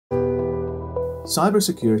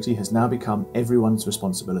Cybersecurity has now become everyone's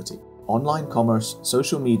responsibility. Online commerce,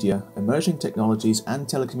 social media, emerging technologies and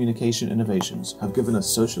telecommunication innovations have given us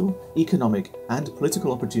social, economic and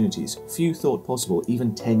political opportunities few thought possible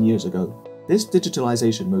even 10 years ago. This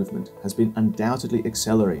digitalization movement has been undoubtedly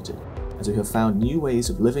accelerated as we have found new ways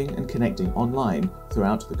of living and connecting online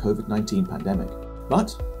throughout the COVID-19 pandemic.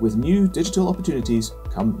 But with new digital opportunities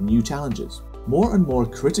come new challenges. More and more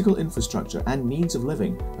critical infrastructure and means of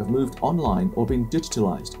living have moved online or been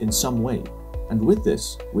digitalized in some way. And with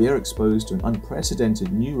this, we are exposed to an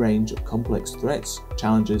unprecedented new range of complex threats,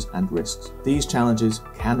 challenges and risks. These challenges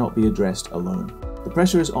cannot be addressed alone. The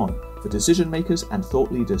pressure is on for decision makers and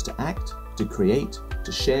thought leaders to act, to create,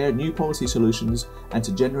 to share new policy solutions and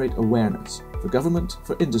to generate awareness for government,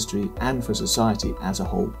 for industry and for society as a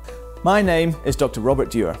whole. My name is Dr. Robert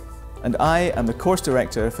Dewar, and I am the course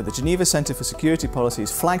director for the Geneva Centre for Security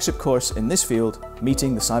Policy's flagship course in this field,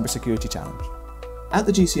 Meeting the Cybersecurity Challenge. At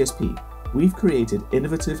the GCSP, we've created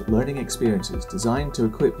innovative learning experiences designed to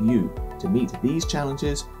equip you to meet these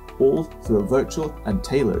challenges all through a virtual and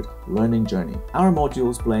tailored learning journey. Our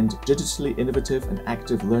modules blend digitally innovative and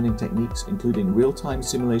active learning techniques, including real-time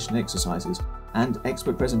simulation exercises and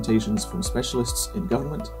expert presentations from specialists in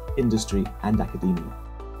government, industry and academia.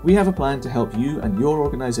 We have a plan to help you and your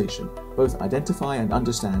organisation both identify and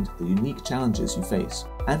understand the unique challenges you face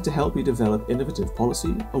and to help you develop innovative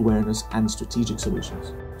policy, awareness and strategic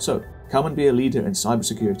solutions. So, come and be a leader in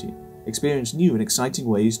cybersecurity. Experience new and exciting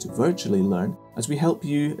ways to virtually learn as we help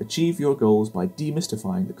you achieve your goals by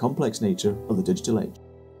demystifying the complex nature of the digital age.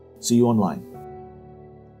 See you online.